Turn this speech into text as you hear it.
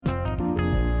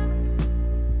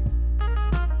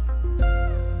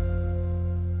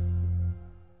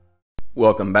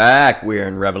Welcome back. We're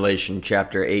in Revelation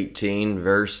chapter 18,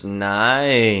 verse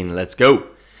 9. Let's go.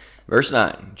 Verse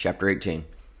 9, chapter 18.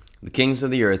 The kings of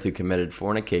the earth who committed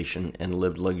fornication and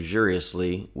lived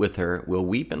luxuriously with her will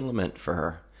weep and lament for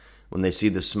her when they see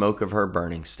the smoke of her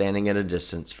burning, standing at a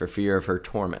distance for fear of her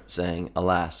torment, saying,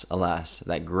 Alas, alas,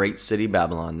 that great city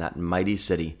Babylon, that mighty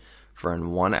city, for in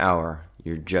 1 hour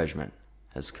your judgment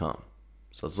has come.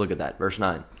 So let's look at that. Verse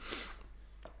 9.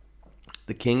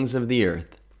 The kings of the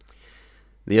earth,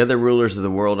 the other rulers of the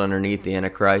world underneath the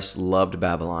Antichrist, loved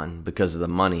Babylon because of the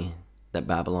money that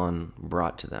Babylon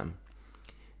brought to them.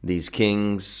 These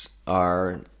kings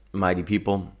are mighty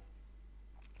people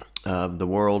of the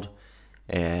world,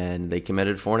 and they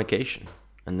committed fornication,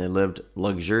 and they lived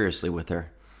luxuriously with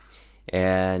her.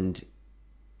 And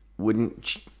when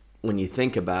you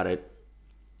think about it,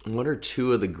 what are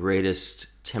two of the greatest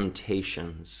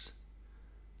temptations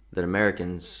that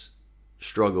Americans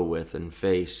struggle with and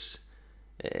face?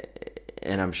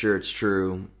 And I'm sure it's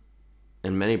true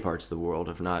in many parts of the world,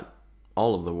 if not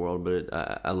all of the world, but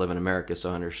I live in America, so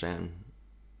I understand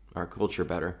our culture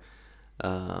better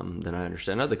than I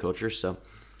understand other cultures. So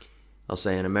I'll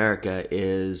say in America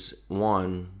is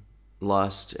 1,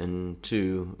 lust, and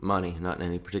 2, money, not in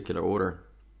any particular order.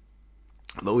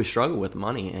 But we struggle with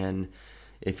money, and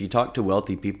if you talk to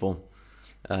wealthy people,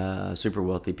 super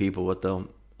wealthy people, what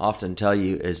they'll often tell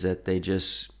you is that they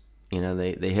just,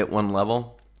 they hit one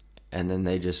level, and then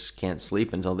they just can't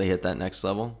sleep until they hit that next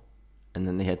level, and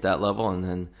then they hit that level, and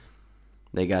then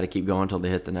they got to keep going until they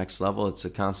hit the next level. It's a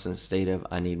constant state of,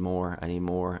 I need more, I need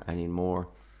more, I need more.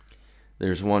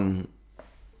 There's one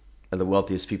of the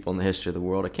wealthiest people in the history of the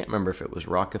world. I can't remember if it was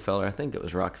Rockefeller. I think it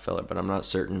was Rockefeller, but I'm not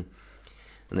certain.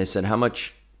 And they said, how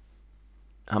much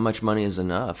money is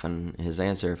enough? And his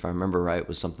answer, if I remember right,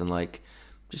 was something like,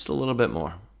 just a little bit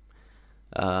more.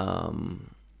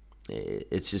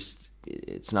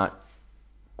 It's not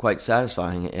quite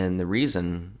satisfying, and the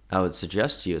reason I would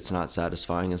suggest to you it's not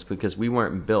satisfying is because we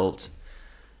weren't built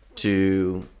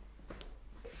to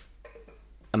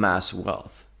amass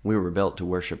wealth. We were built to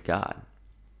worship God.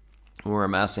 We're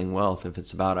amassing wealth if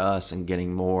it's about us and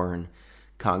getting more and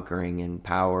conquering and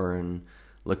power and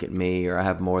look at me, or I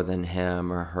have more than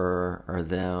him or her or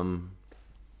them.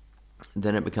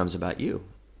 Then it becomes about you,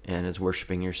 and it's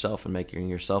worshiping yourself and making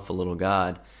yourself a little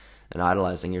God and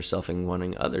idolizing yourself and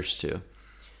wanting others to.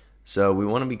 So we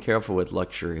want to be careful with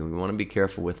luxury. We want to be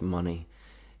careful with money.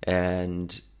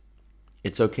 And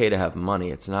it's okay to have money.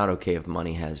 It's not okay if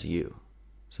money has you.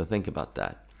 So think about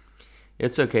that.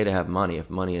 It's okay to have money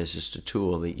if money is just a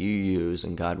tool that you use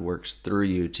and God works through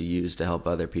you to use to help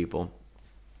other people.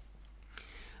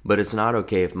 But it's not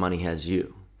okay if money has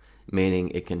you, meaning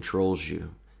it controls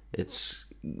you. It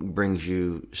brings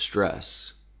you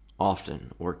stress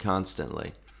often or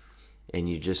constantly, and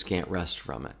you just can't rest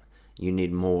from it. You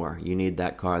need more. You need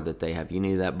that car that they have. You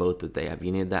need that boat that they have.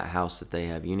 You need that house that they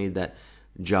have. You need that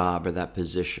job or that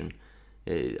position.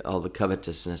 All the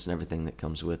covetousness and everything that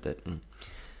comes with it. And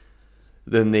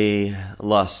then the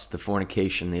lust, the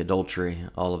fornication, the adultery,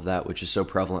 all of that, which is so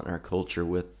prevalent in our culture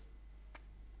with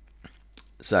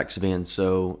sex being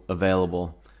so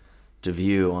available to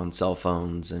view on cell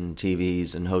phones and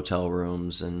TVs and hotel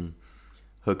rooms and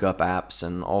hookup apps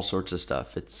and all sorts of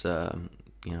stuff. It's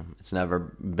it's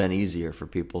never been easier for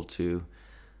people to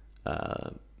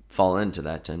fall into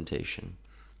that temptation.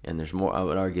 And there's more, I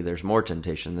would argue there's more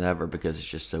temptation than ever because it's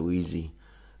just so easy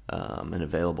and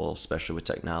available, especially with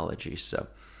technology. So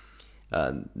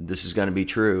this is going to be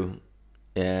true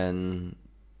in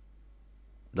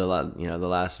the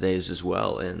last days as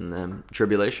well. In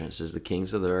tribulation, it says the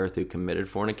kings of the earth who committed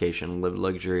fornication lived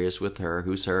luxurious with her.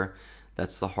 Who's her?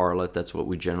 That's the harlot. That's what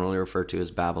we generally refer to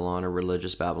as Babylon or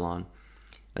religious Babylon.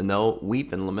 And they'll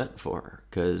weep and lament for her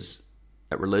because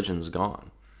that religion's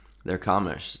gone. Their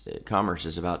commerce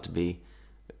is about to be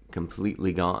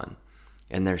completely gone.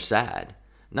 And they're sad.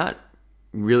 Not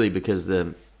really because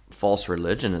the false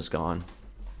religion is gone,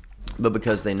 but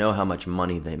because they know how much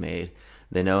money they made.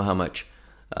 They know how much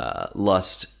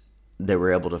lust they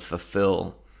were able to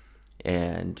fulfill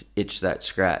and itch that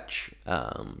scratch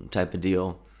type of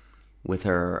deal with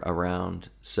her around.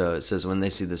 So it says, when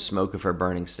they see the smoke of her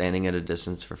burning, standing at a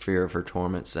distance for fear of her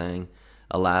torment, saying,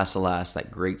 Alas, alas, that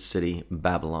great city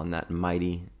Babylon, that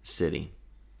mighty city.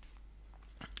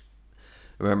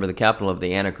 Remember, the capital of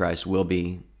the Antichrist will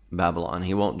be Babylon.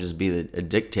 He won't just be a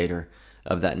dictator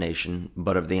of that nation,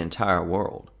 but of the entire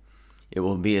world. It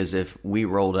will be as if we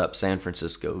rolled up San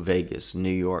Francisco, Vegas, New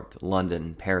York,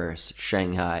 London, Paris,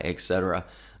 Shanghai, etc.,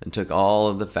 and took all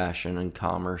of the fashion and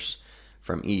commerce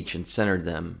from each and centered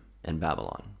them in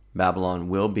Babylon. Babylon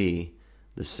will be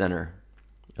the center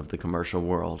of the commercial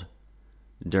world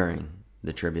during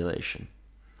the tribulation,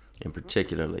 and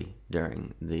particularly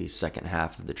during the second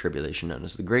half of the tribulation known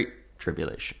as the Great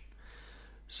Tribulation.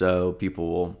 So people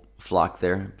will flock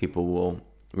there. People will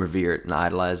revere it and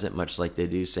idolize it, much like they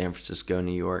do San Francisco,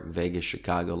 New York, Vegas,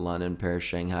 Chicago, London, Paris,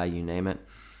 Shanghai, you name it.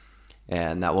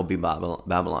 And that will be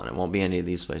Babylon. It won't be any of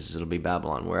these places. It'll be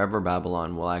Babylon. Wherever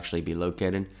Babylon will actually be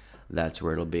located, that's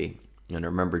where it'll be. And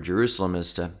remember, Jerusalem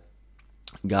is to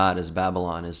God as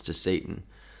Babylon is to Satan.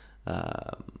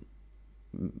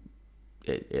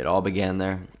 It all began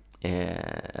there,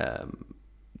 and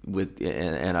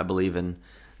I believe in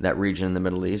that region in the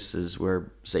Middle East is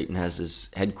where Satan has his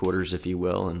headquarters, if you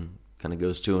will, and kind of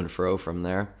goes to and fro from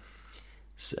there.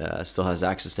 Still has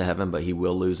access to heaven, but he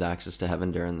will lose access to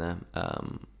heaven during the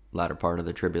latter part of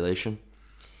the tribulation.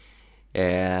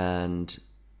 And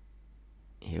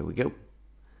here we go.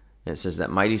 It says that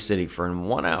mighty city, for in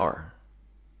 1 hour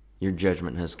your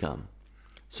judgment has come.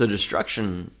 So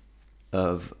destruction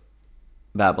of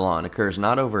Babylon occurs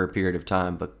not over a period of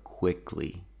time, but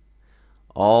quickly.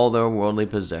 All their worldly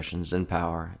possessions and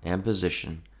power and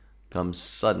position come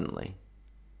suddenly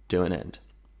to an end.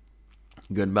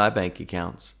 Goodbye bank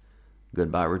accounts.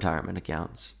 Goodbye retirement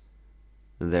accounts.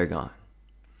 They're gone.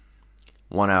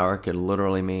 1 hour could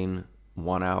literally mean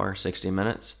 1 hour, 60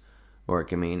 minutes, or it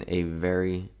can mean a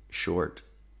very short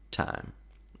time.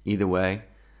 Either way,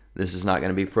 this is not going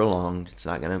to be prolonged. It's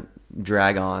not going to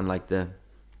drag on like the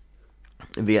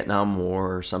Vietnam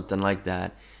War or something like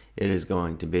that. It is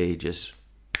going to be just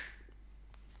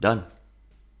done.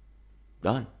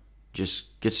 Done.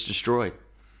 Just gets destroyed.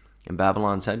 And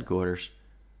Babylon's headquarters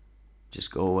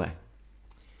just go away.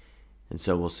 And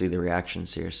so we'll see the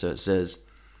reactions here. So it says,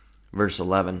 verse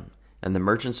 11, and the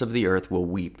merchants of the earth will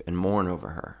weep and mourn over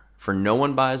her, for no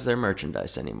one buys their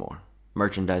merchandise anymore.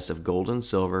 Merchandise of gold and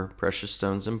silver, precious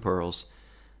stones and pearls,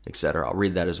 etc. I'll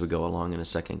read that as we go along in a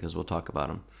second because we'll talk about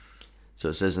them. So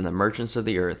it says, and the merchants of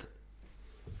the earth.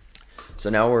 So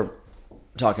now we're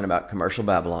talking about commercial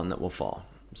Babylon that will fall.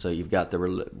 So you've got the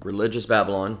religious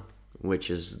Babylon, which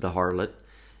is the harlot,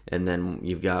 and then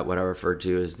you've got what I refer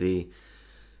to as the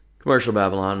commercial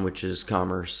Babylon, which is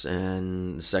commerce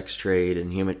and sex trade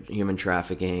and human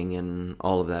trafficking and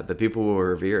all of that. But people will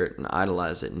revere it and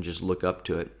idolize it and just look up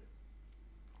to it.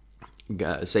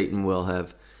 Satan will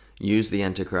have used the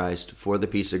Antichrist for the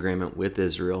peace agreement with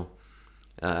Israel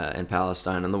and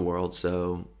Palestine and the world,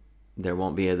 so there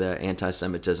won't be the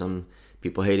anti-Semitism,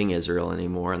 people hating Israel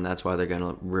anymore, and that's why they're going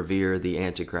to revere the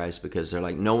Antichrist, because they're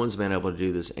like, no one's been able to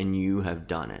do this, and you have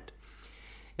done it.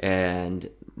 And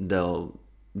they'll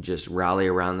just rally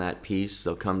around that peace.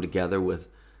 They'll come together with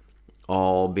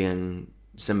all being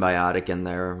symbiotic in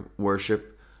their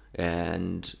worship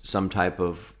and some type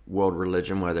of world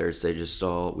religion, whether it's they just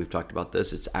all, we've talked about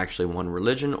this, it's actually one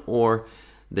religion, or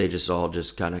they just all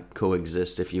just kind of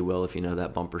coexist, if you will, if you know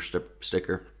that bumper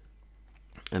sticker,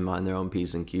 and mind their own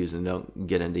P's and Q's and don't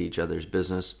get into each other's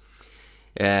business.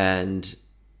 And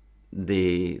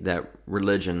that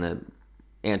religion, that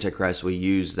Antichrist will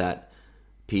use that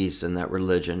peace and that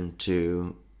religion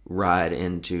to ride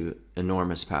into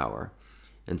enormous power.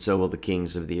 And so will the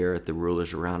kings of the earth, the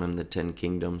rulers around him, the 10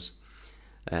 kingdoms.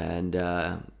 And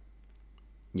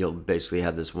you'll basically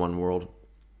have this one world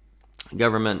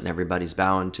government, and everybody's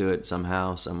bowing to it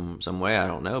somehow, some way, I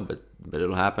don't know, but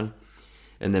it'll happen.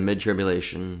 And then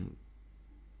mid-tribulation,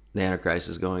 the Antichrist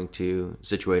is going to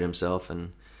situate himself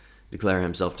and declare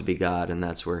himself to be God, and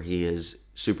that's where he is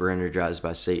super energized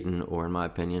by Satan, or in my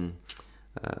opinion,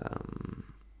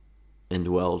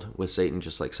 indwelled with Satan,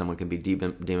 just like someone can be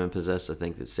demon-possessed. I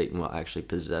think that Satan will actually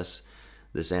possess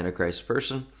this Antichrist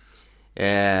person.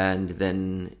 And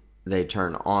then they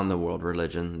turn on the world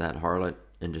religion, that harlot,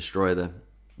 and destroy the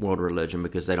world religion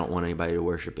because they don't want anybody to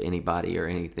worship anybody or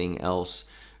anything else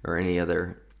or any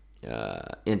other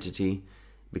entity,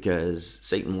 because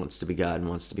Satan wants to be God and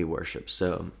wants to be worshipped.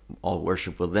 So all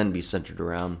worship will then be centered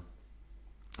around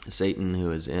Satan,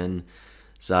 who is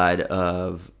inside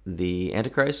of the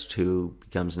Antichrist, who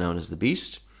becomes known as the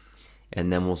beast.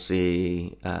 And then we'll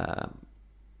see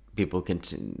people,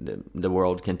 the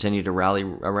world continue to rally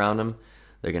around him.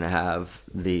 They're going to have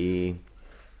the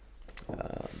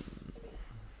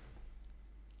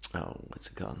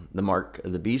the mark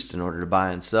of the beast in order to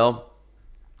buy and sell.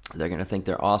 They're going to think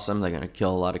they're awesome. They're going to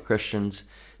kill a lot of Christians,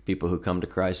 people who come to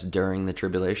Christ during the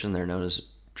tribulation. They're known as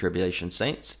tribulation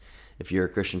saints. If you're a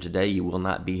Christian today, you will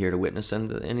not be here to witness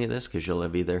any of this, because you'll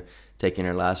have either taken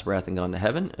your last breath and gone to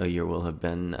heaven, or you will have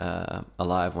been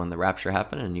alive when the rapture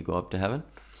happened and you go up to heaven.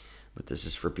 But this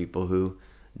is for people who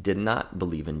did not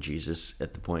believe in Jesus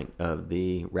at the point of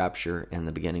the rapture and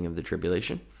the beginning of the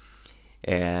tribulation.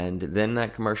 And then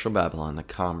that commercial Babylon, the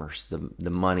commerce, the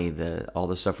money, all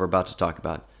the stuff we're about to talk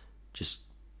about, just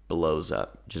blows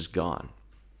up, just gone.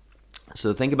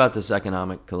 So think about this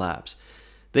economic collapse.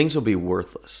 Things will be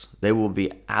worthless. They will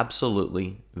be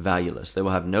absolutely valueless. They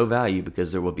will have no value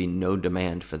because there will be no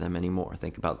demand for them anymore.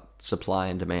 Think about supply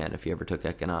and demand if you ever took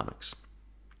economics.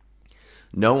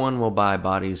 No one will buy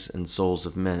bodies and souls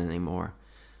of men anymore.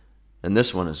 And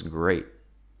this one is great.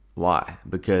 Why?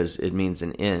 Because it means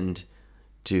an end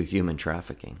to human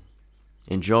trafficking.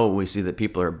 In Joel, we see that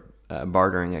people are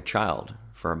bartering a child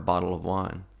for a bottle of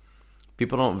wine.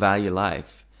 People don't value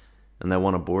life, and they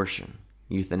want abortion,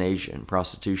 euthanasia, and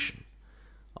prostitution.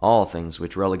 All things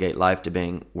which relegate life to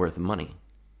being worth money,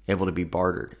 able to be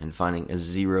bartered, and finding a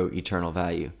zero eternal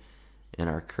value in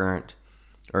our current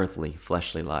earthly,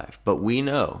 fleshly life. But we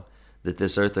know that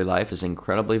this earthly life is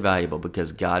incredibly valuable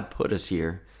because God put us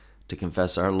here to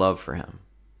confess our love for Him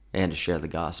and to share the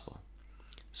gospel.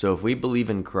 So if we believe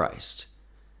in Christ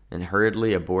and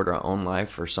hurriedly abort our own life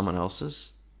for someone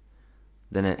else's,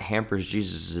 then it hampers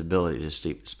Jesus' ability to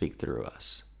speak through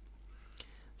us.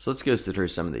 So let's go through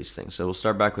some of these things. So we'll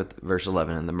start back with verse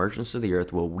 11. And the merchants of the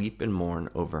earth will weep and mourn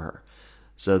over her.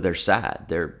 So they're sad.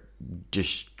 They're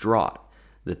distraught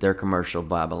that their commercial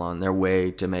Babylon, their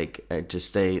way to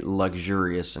stay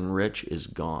luxurious and rich, is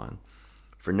gone.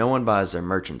 For no one buys their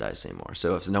merchandise anymore.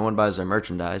 So if no one buys their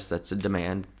merchandise, that's a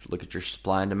demand. Look at your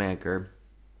supply and demand curve.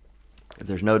 If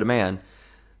there's no demand,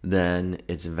 then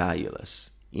it's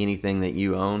valueless. Anything that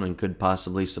you own and could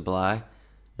possibly supply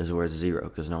is worth zero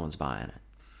because no one's buying it.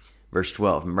 Verse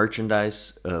 12,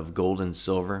 merchandise of gold and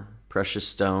silver, precious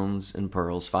stones and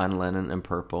pearls, fine linen and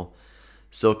purple,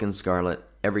 silk and scarlet,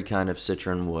 every kind of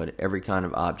citron wood, every kind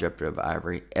of object of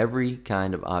ivory, every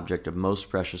kind of object of most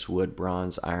precious wood,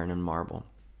 bronze, iron, and marble.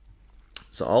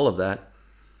 So all of that,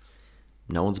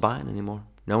 no one's buying anymore.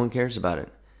 No one cares about it.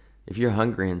 If you're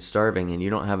hungry and starving and you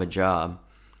don't have a job,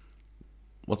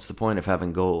 what's the point of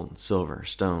having gold, silver,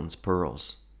 stones,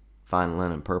 pearls, fine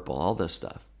linen, purple, all this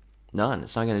stuff? None.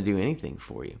 It's not going to do anything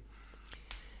for you.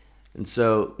 And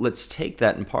so let's take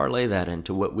that and parlay that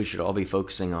into what we should all be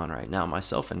focusing on right now,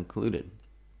 myself included.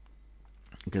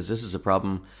 Because this is a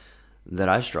problem that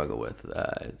I struggle with.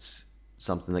 It's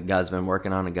something that God's been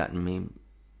working on and gotten me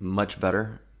much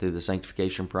better through the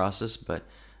sanctification process, but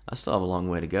I still have a long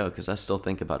way to go because I still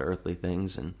think about earthly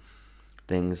things and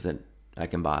things that I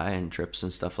can buy and trips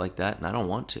and stuff like that, and I don't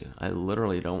want to. I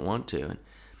literally don't want to. And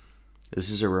this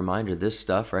is a reminder, this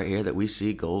stuff right here that we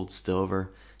see, gold,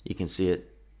 silver, you can see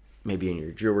it maybe in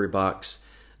your jewelry box,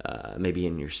 maybe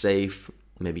in your safe,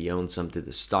 maybe you own some through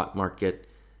the stock market.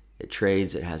 It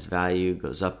trades, it has value,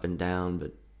 goes up and down,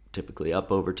 but typically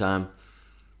up over time.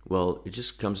 Well, it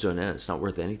just comes to an end. It's not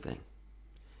worth anything.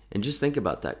 And just think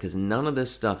about that, because none of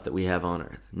this stuff that we have on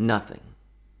earth, nothing,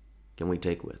 can we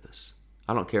take with us.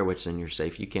 I don't care what's in your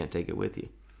safe. You can't take it with you.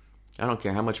 I don't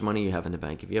care how much money you have in the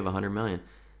bank. If you have $100 million,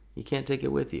 you can't take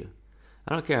it with you.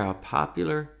 I don't care how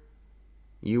popular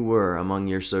you were among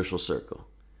your social circle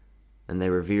and they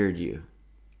revered you.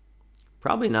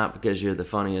 Probably not because you're the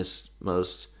funniest,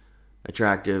 most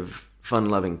attractive,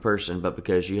 fun-loving person, but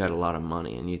because you had a lot of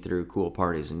money and you threw cool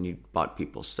parties and you bought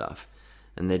people stuff.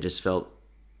 And they just felt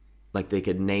like they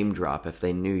could name drop if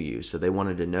they knew you. So they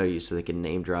wanted to know you so they could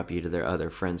name drop you to their other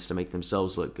friends to make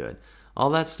themselves look good. All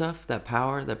that stuff, that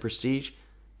power, that prestige,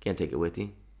 can't take it with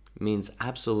you. It means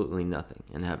absolutely nothing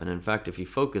in heaven. In fact, if you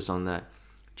focus on that,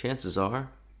 chances are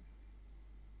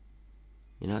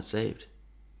you're not saved.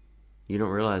 You don't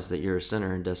realize that you're a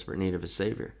sinner in desperate need of a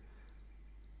Savior.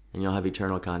 And you'll have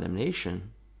eternal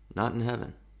condemnation, not in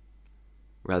heaven,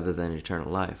 rather than eternal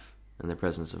life in the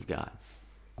presence of God.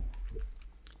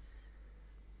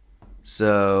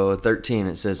 So 13,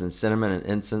 it says, in cinnamon and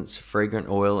incense, fragrant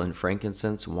oil and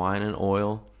frankincense, wine and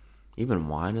oil. Even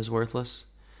wine is worthless.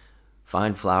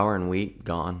 Fine flour and wheat,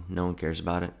 gone. No one cares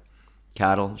about it.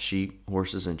 Cattle, sheep,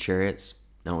 horses, and chariots,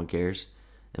 no one cares.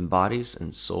 And bodies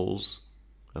and souls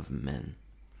of men.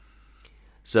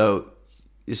 So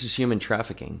this is human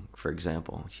trafficking, for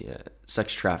example,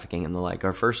 sex trafficking and the like.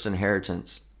 Our first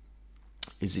inheritance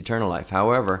is eternal life.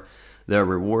 However, there are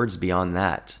rewards beyond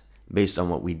that based on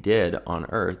what we did on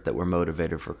earth that were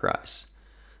motivated for Christ.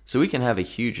 So we can have a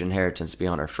huge inheritance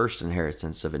beyond our first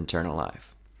inheritance of eternal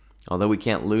life. Although we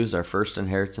can't lose our first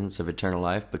inheritance of eternal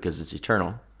life because it's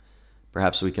eternal,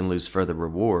 perhaps we can lose further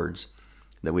rewards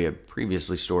that we have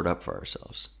previously stored up for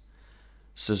ourselves.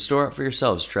 So store up for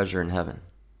yourselves treasure in heaven.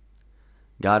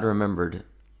 God remembered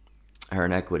her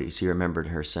iniquities. He remembered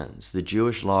her sins. The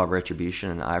Jewish law of retribution,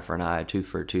 an eye for an eye, a tooth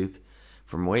for a tooth,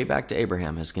 from way back to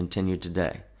Abraham has continued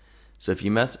today. So if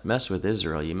you mess with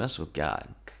Israel, you mess with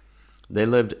God. They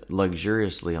lived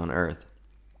luxuriously on earth,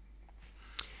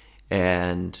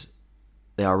 and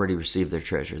they already received their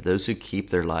treasure. Those who keep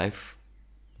their life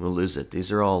will lose it.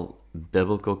 These are all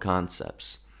biblical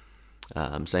concepts.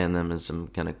 I'm saying them in some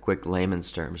kind of quick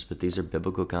layman's terms, but these are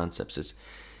biblical concepts.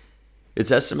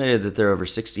 It's estimated that there were over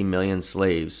 60 million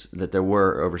slaves in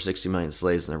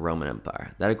the Roman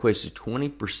Empire. That equates to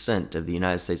 20% of the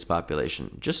United States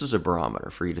population. Just as a barometer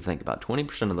for you to think about,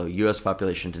 20% of the U.S.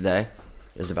 population today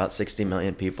is about 60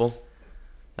 million people.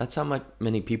 That's how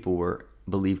many people were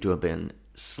believed to have been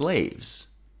slaves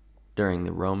during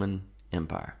the Roman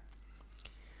Empire.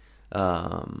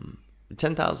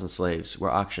 10,000 slaves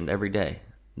were auctioned every day,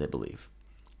 they believe.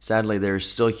 Sadly, there is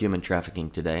still human trafficking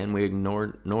today, and we ignore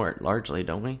it largely,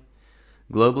 don't we?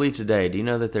 Globally today, do you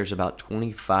know that there's about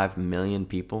 25 million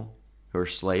people who are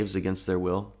slaves against their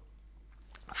will?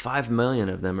 5 million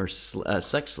of them are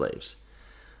sex slaves,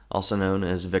 also known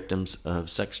as victims of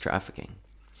sex trafficking.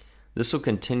 This will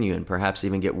continue and perhaps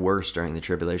even get worse during the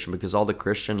tribulation because all the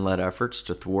Christian-led efforts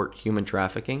to thwart human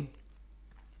trafficking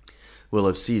will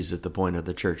have ceased at the point of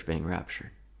the church being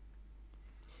raptured.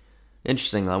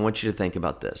 Interestingly, I want you to think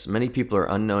about this. Many people are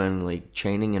unknowingly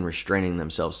chaining and restraining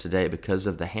themselves today because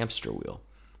of the hamster wheel.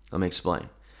 Let me explain.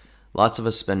 Lots of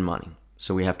us spend money,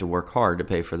 so we have to work hard to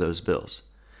pay for those bills.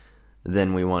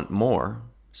 Then we want more,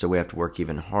 so we have to work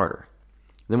even harder.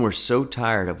 Then we're so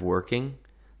tired of working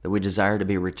that we desire to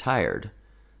be retired,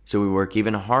 so we work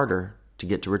even harder to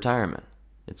get to retirement.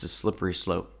 It's a slippery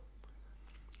slope.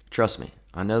 Trust me,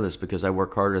 I know this because I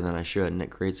work harder than I should, and it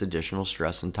creates additional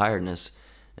stress and tiredness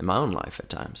in my own life at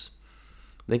times.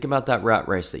 Think about that rat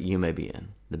race that you may be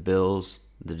in. The bills,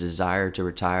 the desire to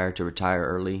retire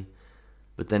early.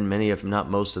 But then many, if not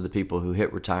most, of the people who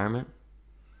hit retirement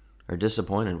are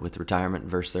disappointed with retirement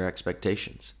versus their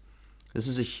expectations. This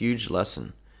is a huge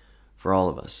lesson for all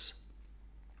of us.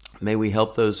 May we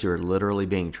help those who are literally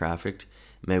being trafficked.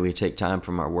 May we take time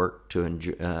from our work to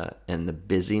enjoy and the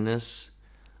busyness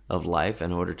of life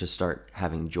in order to start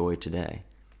having joy today.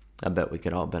 I bet we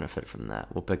could all benefit from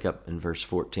that. We'll pick up in verse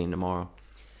 14 tomorrow.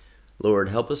 Lord,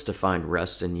 help us to find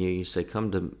rest in you. You say,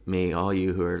 come to me, all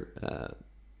you who are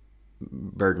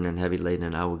burdened and heavy laden,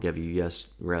 and I will give you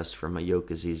rest, for my yoke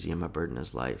is easy and my burden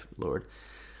is light. Lord,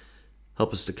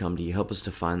 help us to come to you. Help us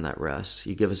to find that rest.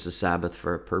 You give us a Sabbath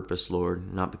for a purpose,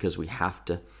 Lord, not because we have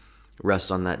to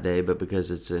rest on that day, but because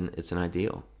it's an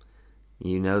ideal.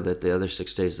 You know that the other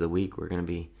 6 days of the week we're going to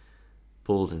be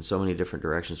pulled in so many different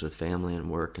directions with family and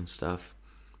work and stuff.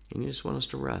 And you just want us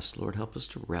to rest. Lord, help us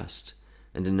to rest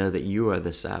and to know that you are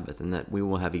the Sabbath and that we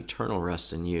will have eternal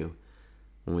rest in you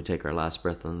when we take our last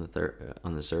breath on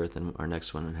this earth and our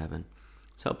next one in heaven.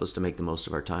 So help us to make the most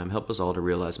of our time. Help us all to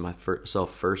realize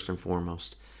myself first and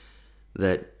foremost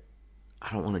that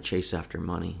I don't want to chase after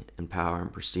money and power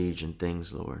and prestige and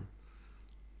things, Lord.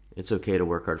 It's okay to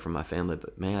work hard for my family,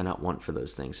 but may I not want for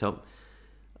those things. Help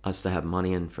us to have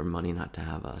money and for money not to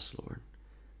have us, Lord.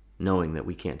 Knowing that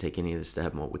we can't take any of this to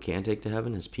heaven. What we can take to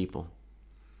heaven is people.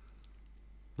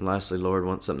 And lastly,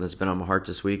 Lord, something that's been on my heart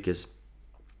this week is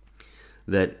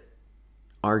that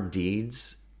our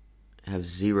deeds have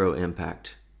zero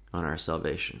impact on our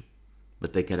salvation,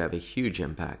 but they could have a huge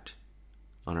impact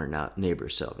on our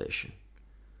neighbor's salvation.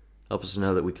 Help us to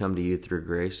know that we come to you through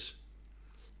grace,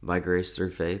 by grace through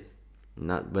faith,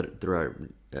 but through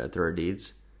our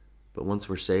deeds. But once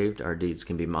we're saved, our deeds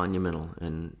can be monumental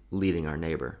in leading our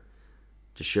neighbor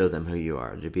to show them who you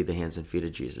are, to be the hands and feet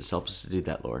of Jesus. Help us to do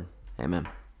that, Lord. Amen.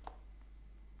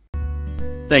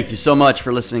 Thank you so much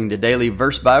for listening to Daily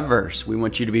Verse by Verse. We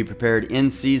want you to be prepared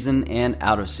in season and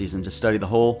out of season to study the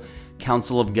whole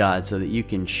counsel of God so that you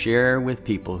can share with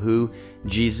people who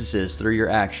Jesus is through your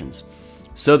actions,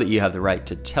 so that you have the right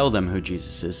to tell them who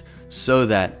Jesus is, so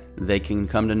that they can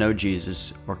come to know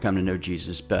Jesus or come to know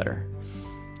Jesus better.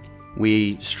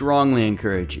 We strongly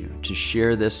encourage you to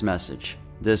share this message,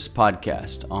 this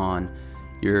podcast, on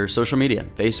your social media,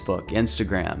 Facebook,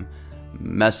 Instagram,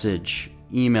 message,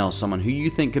 email someone who you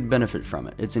think could benefit from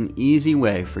it. It's an easy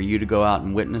way for you to go out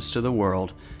and witness to the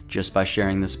world just by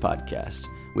sharing this podcast.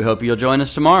 We hope you'll join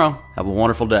us tomorrow. Have a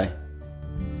wonderful day.